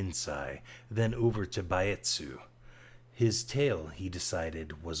Shiga to Ninsai, then over to Baetsu. His tail, he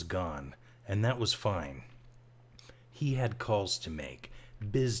decided, was gone, and that was fine. He had calls to make,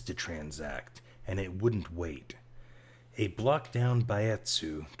 biz to transact, and it wouldn't wait. A block down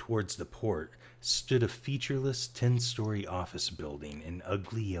Baetsu, towards the port, stood a featureless 10-story office building in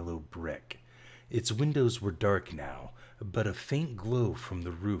ugly yellow brick. Its windows were dark now, but a faint glow from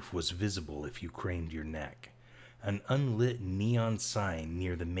the roof was visible if you craned your neck. An unlit neon sign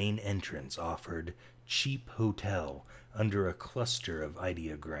near the main entrance offered "Cheap Hotel" under a cluster of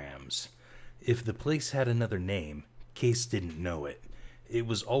ideograms. If the place had another name, Case didn't know it. It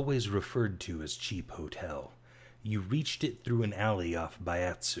was always referred to as Cheap Hotel. You reached it through an alley off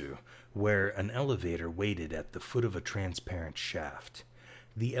Bayatsu, where an elevator waited at the foot of a transparent shaft.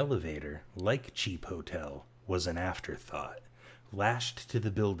 The elevator, like Cheap Hotel, was an afterthought, lashed to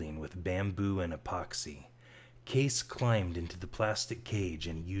the building with bamboo and epoxy. Case climbed into the plastic cage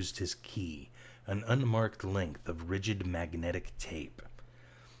and used his key, an unmarked length of rigid magnetic tape.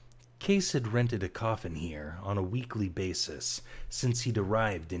 Case had rented a coffin here on a weekly basis since he'd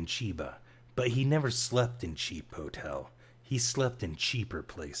arrived in Chiba, but he never slept in Cheap Hotel. He slept in cheaper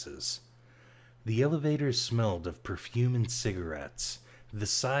places. The elevator smelled of perfume and cigarettes. The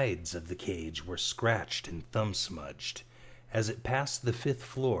sides of the cage were scratched and thumb-smudged. As it passed the 5th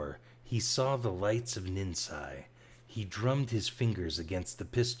floor, he saw the lights of Ninsai. He drummed his fingers against the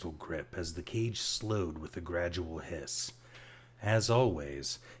pistol grip as the cage slowed with a gradual hiss. As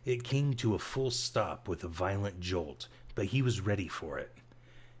always, it came to a full stop with a violent jolt, but he was ready for it.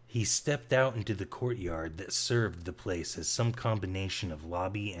 He stepped out into the courtyard that served the place as some combination of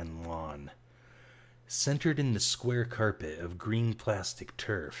lobby and lawn. Centered in the square carpet of green plastic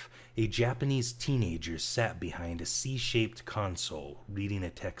turf, a Japanese teenager sat behind a C-shaped console, reading a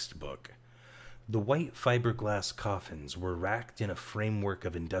textbook. The white fiberglass coffins were racked in a framework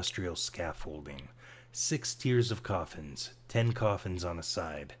of industrial scaffolding. 6 tiers of coffins, 10 coffins on a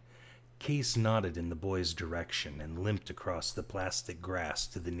side. Case nodded in the boy's direction and limped across the plastic grass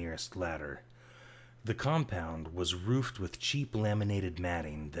to the nearest ladder. The compound was roofed with cheap laminated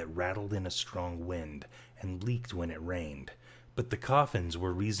matting that rattled in a strong wind and leaked when it rained, but the coffins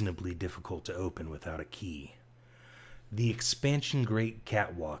were reasonably difficult to open without a key. The expansion grate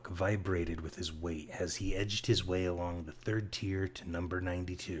catwalk vibrated with his weight as he edged his way along the 3rd tier to number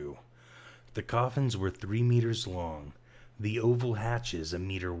 92. The coffins were 3 meters long, the oval hatches a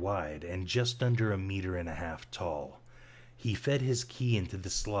meter wide and just under 1.5 meters tall. He fed his key into the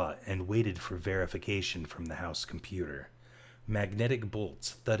slot and waited for verification from the house computer. Magnetic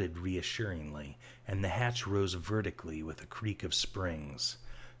bolts thudded reassuringly, and the hatch rose vertically with a creak of springs.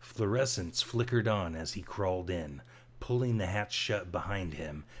 Fluorescents flickered on as he crawled in, pulling the hatch shut behind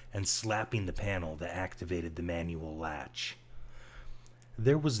him and slapping the panel that activated the manual latch.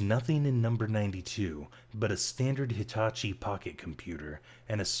 There was nothing in number 92 but a standard Hitachi pocket computer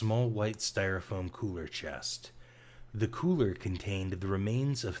and a small white styrofoam cooler chest. The cooler contained the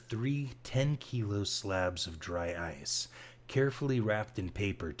remains of 3 10-kilo slabs of dry ice, carefully wrapped in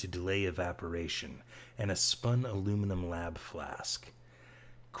paper to delay evaporation, and a spun aluminum lab flask.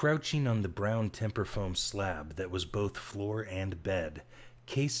 Crouching on the brown temper foam slab that was both floor and bed,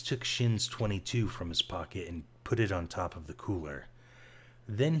 Case took Shin's .22 from his pocket and put it on top of the cooler.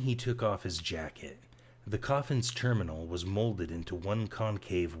 Then he took off his jacket. The coffin's terminal was molded into one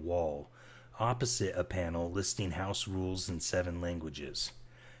concave wall, opposite a panel listing house rules in 7 languages.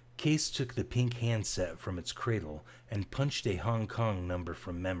 Case took the pink handset from its cradle and punched a Hong Kong number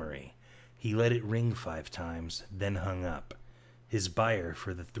from memory. He let it ring 5 times, then hung up. His buyer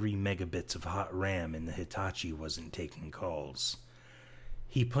for the 3 megabits of hot RAM in the Hitachi wasn't taking calls.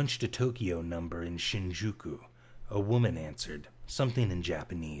 He punched a Tokyo number in Shinjuku. A woman answered, something in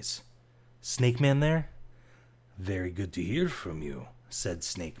Japanese. "Snake Man there?" "Very good to hear from you," said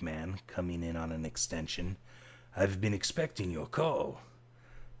Snake Man, coming in on an extension. "I've been expecting your call."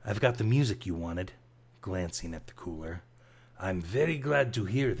 "I've got the music you wanted," glancing at the cooler. "I'm very glad to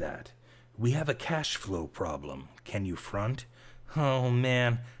hear that. We have a cash flow problem. Can you front?" "Oh,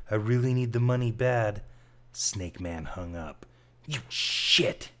 man, I really need the money bad." Snake Man hung up. "You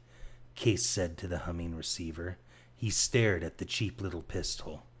shit," Case said to the humming receiver. He stared at the cheap little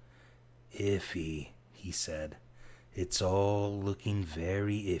pistol. "Iffy," he said. "It's all looking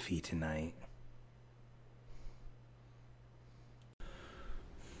very iffy tonight."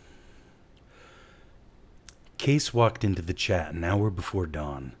 Case walked into the chat an hour before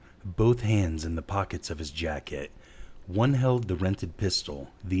dawn, both hands in the pockets of his jacket. One held the rented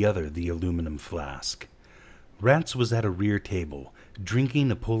pistol, the other the aluminum flask. Rats was at a rear table, drinking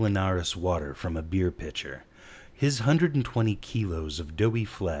Apollinaris water from a beer pitcher. His 120 kilos of doughy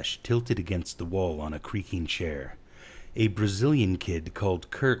flesh tilted against the wall on a creaking chair. A Brazilian kid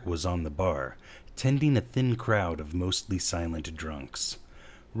called Kurt was on the bar, tending a thin crowd of mostly silent drunks.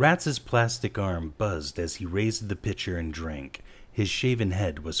 Rats's plastic arm buzzed as he raised the pitcher and drank. His shaven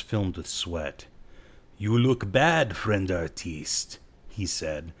head was filmed with sweat. "You look bad, friend artiste," he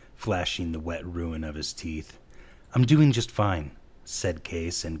said, flashing the wet ruin of his teeth. "I'm doing just fine," said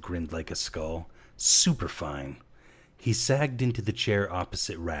Case and grinned like a skull. "Super fine." He sagged into the chair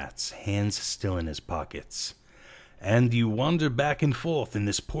opposite Rats, hands still in his pockets. "And you wander back and forth in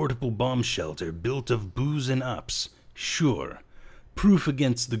this portable bomb shelter built of booze and ups. Sure. Proof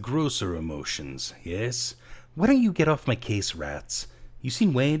against the grosser emotions, yes? Why don't you get off my case, Rats? You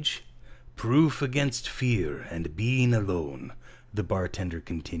seen Wage? Proof against fear and being alone," the bartender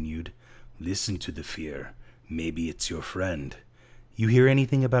continued. "Listen to the fear. Maybe it's your friend. You hear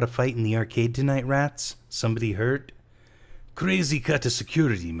anything about a fight in the arcade tonight, Rats? Somebody hurt?" "Crazy cut a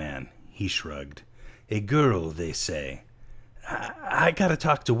security man," he shrugged. "A girl, they say." I gotta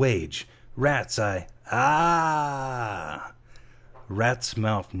talk to Wage. Rats, Ah! Rat's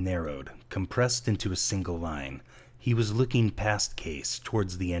mouth narrowed, compressed into a single line. He was looking past Case,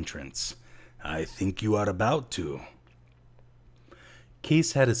 towards the entrance. "I think you are about to."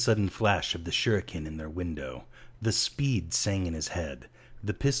 Case had a sudden flash of the shuriken in their window. The speed sang in his head.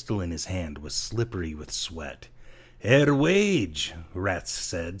 The pistol in his hand was slippery with sweat. "Herr Wage," Rats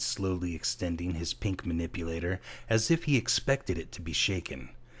said, slowly extending his pink manipulator, as if he expected it to be shaken.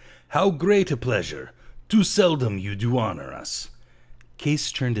 "How great a pleasure! Too seldom you do honor us."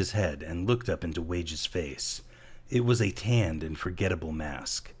 Case turned his head and looked up into Wage's face. It was a tanned and forgettable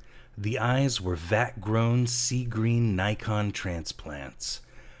mask. The eyes were vat-grown, sea-green Nikon transplants.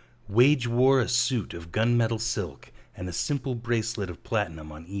 Wage wore a suit of gunmetal silk and a simple bracelet of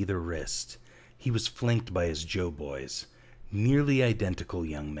platinum on either wrist. He was flanked by his Joe boys, nearly identical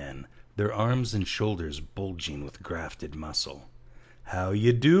young men, their arms and shoulders bulging with grafted muscle. "How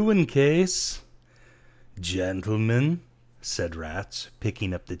you doin', Case?" "Gentlemen," said Rats,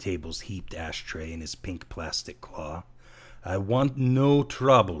 picking up the table's heaped ashtray in his pink plastic claw, "I want no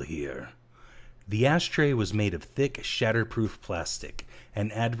trouble here." The ashtray was made of thick, shatterproof plastic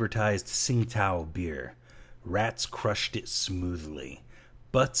and advertised Tsingtao beer. Rats crushed it smoothly,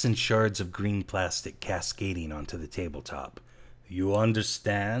 butts and shards of green plastic cascading onto the tabletop. "You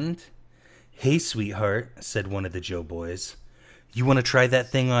understand?" "Hey, sweetheart," said one of the Joe boys. "You want to try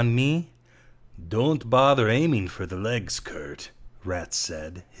that thing on me?" "Don't bother aiming for the legs, Kurt," Rats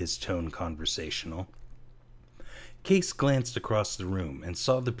said, his tone conversational. Case glanced across the room and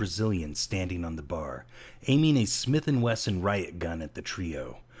saw the Brazilian standing on the bar, aiming a Smith & Wesson riot gun at the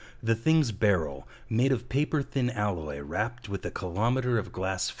trio. The thing's barrel, made of paper-thin alloy wrapped with a kilometer of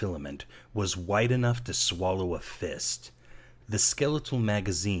glass filament, was wide enough to swallow a fist. The skeletal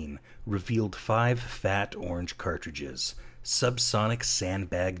magazine revealed 5 fat orange cartridges, subsonic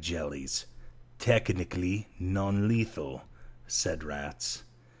sandbag jellies. "Technically non-lethal," said Rats.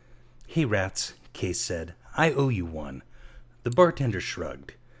 "Hey, Rats," Case said. "I owe you one." The bartender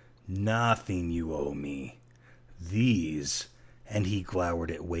shrugged. "Nothing you owe me. These," and he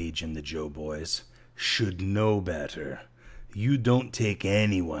glowered at Wage and the Joe boys, "should know better. You don't take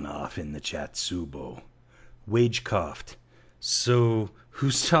anyone off in the Chatsubo." Wage coughed. "So,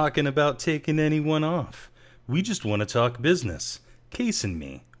 who's talking about taking anyone off? We just want to talk business. Case and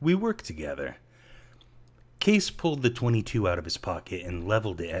me, we work together." Case pulled the .22 out of his pocket and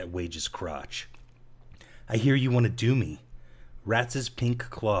leveled it at Wage's crotch. "I hear you want to do me." Rats's pink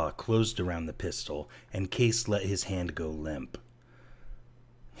claw closed around the pistol, and Case let his hand go limp.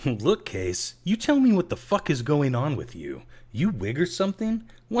 "Look, Case, you tell me what the fuck is going on with you. You wig or something?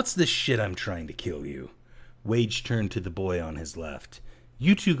 What's this shit I'm trying to kill you?" Wage turned to the boy on his left.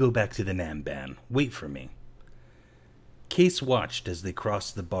 "You two go back to the Namban. Wait for me." Case watched as they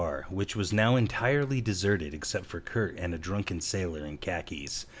crossed the bar, which was now entirely deserted except for Kurt and a drunken sailor in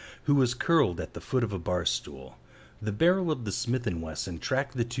khakis, who was curled at the foot of a bar stool. The barrel of the Smith & Wesson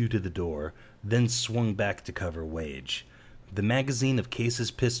tracked the two to the door, then swung back to cover Wage. The magazine of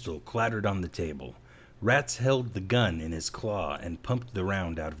Case's pistol clattered on the table. Rats held the gun in his claw and pumped the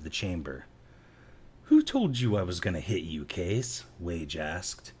round out of the chamber. "Who told you I was going to hit you, Case?" Wage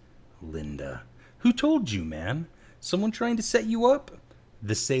asked. "Linda." "Who told you, man? Someone trying to set you up?"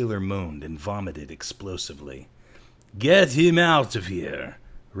 The sailor moaned and vomited explosively. "Get him out of here,"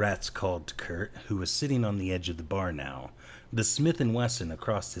 Rats called to Kurt, who was sitting on the edge of the bar now, the Smith & Wesson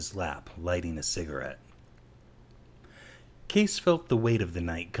across his lap, lighting a cigarette. Case felt the weight of the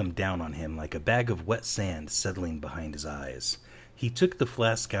night come down on him like a bag of wet sand settling behind his eyes. He took the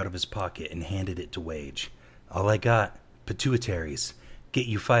flask out of his pocket and handed it to Wage. "All I got. Pituitaries. Get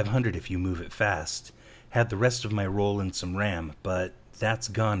you 500 if you move it fast. Had the rest of my roll in some ram, but that's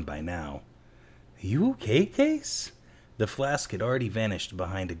gone by now." "You okay, Case?" The flask had already vanished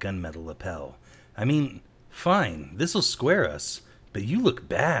behind a gunmetal lapel. "I mean, fine, this'll square us, but you look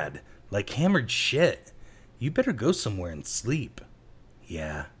bad, like hammered shit. You better go somewhere and sleep."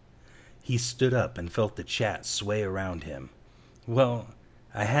 "Yeah." He stood up and felt the chat sway around him. "Well,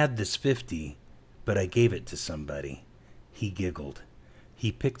 I had this 50, but I gave it to somebody." He giggled.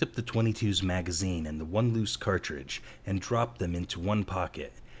 He picked up the .22's magazine and the one loose cartridge and dropped them into one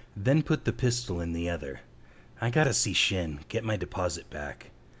pocket, then put the pistol in the other. I gotta see Shin, get my deposit back.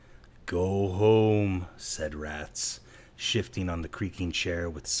 Go home, said Rats, shifting on the creaking chair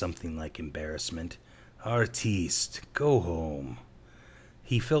with something like embarrassment. Artiste, go home.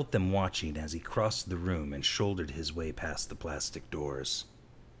 He felt them watching as he crossed the room and shouldered his way past the plastic doors.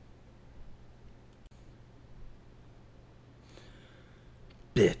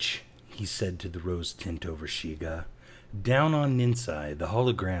 Bitch, he said to the rose tint over Shiga. Down on Ninsai, the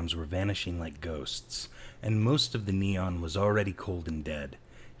holograms were vanishing like ghosts, and most of the neon was already cold and dead.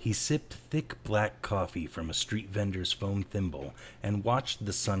 He sipped thick black coffee from a street vendor's foam thimble and watched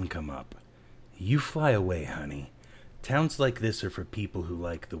the sun come up. You fly away, honey. Towns like this are for people who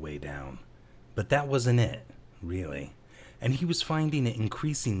like the way down. But that wasn't it, really. And he was finding it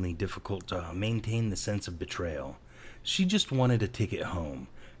increasingly difficult to maintain the sense of betrayal. She just wanted a ticket home,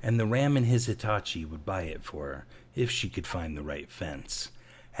 and the ram in his Hitachi would buy it for her, if she could find the right fence.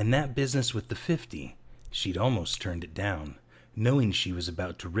 And that business with the 50, she'd almost turned it down, knowing she was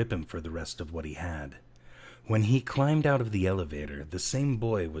about to rip him for the rest of what he had. When he climbed out of the elevator, the same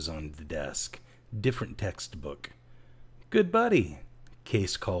boy was on the desk, different textbook. Good buddy,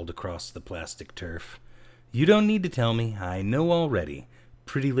 Case called across the plastic turf. You don't need to tell me, I know already.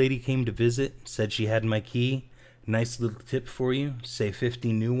 Pretty lady came to visit, said she had my key. Nice little tip for you, say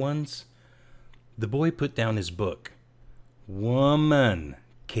 50 new ones. The boy put down his book. Woman,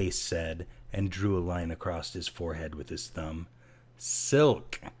 Case said, and drew a line across his forehead with his thumb.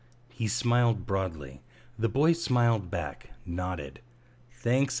 Silk. He smiled broadly. The boy smiled back, nodded.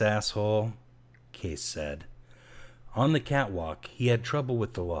 Thanks, asshole, Case said. On the catwalk, he had trouble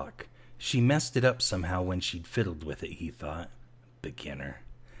with the lock. She messed it up somehow when she'd fiddled with it, he thought. Beginner.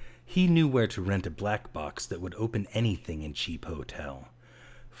 He knew where to rent a black box that would open anything in cheap hotel.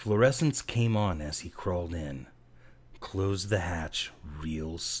 Fluorescence came on as he crawled in. Close the hatch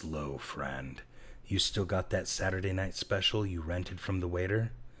real slow, friend. You still got that Saturday night special you rented from the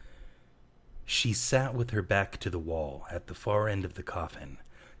waiter? She sat with her back to the wall at the far end of the coffin.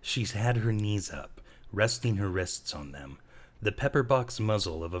 She had her knees up, resting her wrists on them. The pepper-box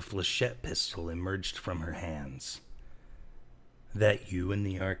muzzle of a flechette pistol emerged from her hands. That you in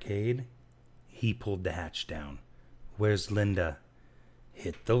the arcade? He pulled the hatch down. Where's Linda?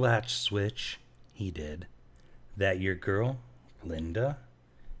 Hit the latch switch. He did. That your girl? Linda?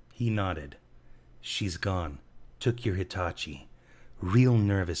 He nodded. She's gone. Took your Hitachi. Real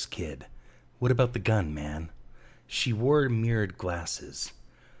nervous kid. What about the gun, man? She wore mirrored glasses.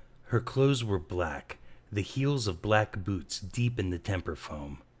 Her clothes were black, the heels of black boots deep in the temper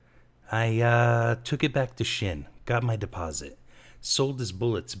foam. I took it back to Shin. Got my deposit. Sold his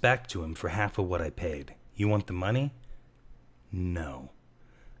bullets back to him for half of what I paid. You want the money? No.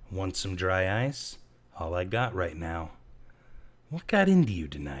 Want some dry ice? All I got right now. What got into you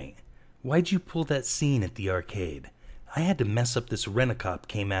tonight? Why'd you pull that scene at the arcade? I had to mess up this rent-a-cop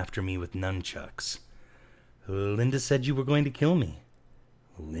came after me with nunchucks. Linda said you were going to kill me.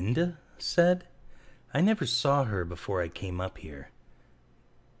 Linda said? I never saw her before I came up here.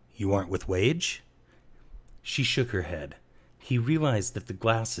 You aren't with Wage? She shook her head. He realized that the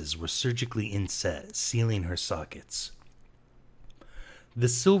glasses were surgically inset, sealing her sockets. The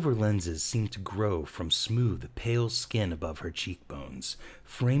silver lenses seemed to grow from smooth, pale skin above her cheekbones,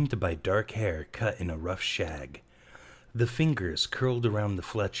 framed by dark hair cut in a rough shag. The fingers curled around the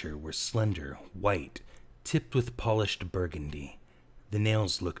Fletcher were slender, white, tipped with polished burgundy. The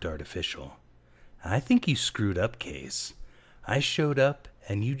nails looked artificial. I think you screwed up, Case. I showed up,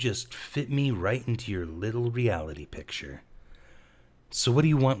 and you just fit me right into your little reality picture. So what do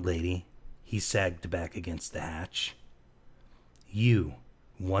you want, lady? He sagged back against the hatch. You,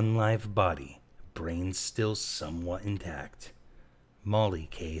 one live body, brain still somewhat intact. Molly,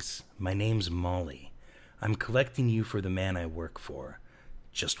 Case. My name's Molly. I'm collecting you for the man I work for.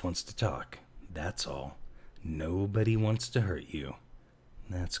 Just wants to talk, that's all. Nobody wants to hurt you.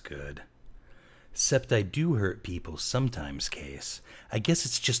 That's good. 'Cept I do hurt people sometimes, Case. I guess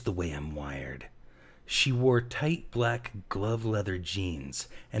it's just the way I'm wired. She wore tight black glove leather jeans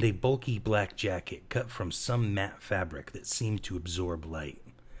and a bulky black jacket cut from some matte fabric that seemed to absorb light.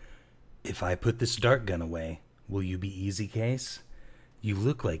 If I put this dart gun away, will you be easy, Case? You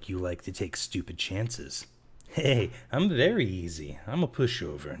look like you like to take stupid chances. Hey, I'm very easy. I'm a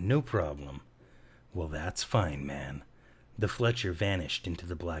pushover, no problem. Well, that's fine, man. The Fletcher vanished into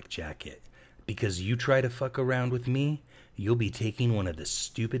the black jacket. Because you try to fuck around with me, you'll be taking one of the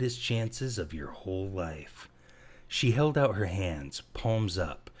stupidest chances of your whole life. She held out her hands, palms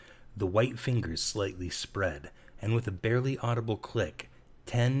up, the white fingers slightly spread, and with a barely audible click,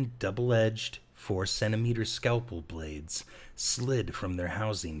 10 double-edged, 4-centimeter scalpel blades slid from their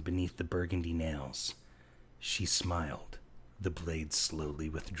housing beneath the burgundy nails. She smiled. The blades slowly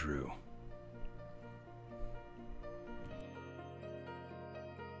withdrew.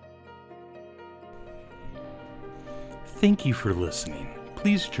 Thank you for listening.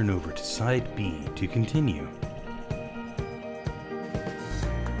 Please turn over to Side B to continue.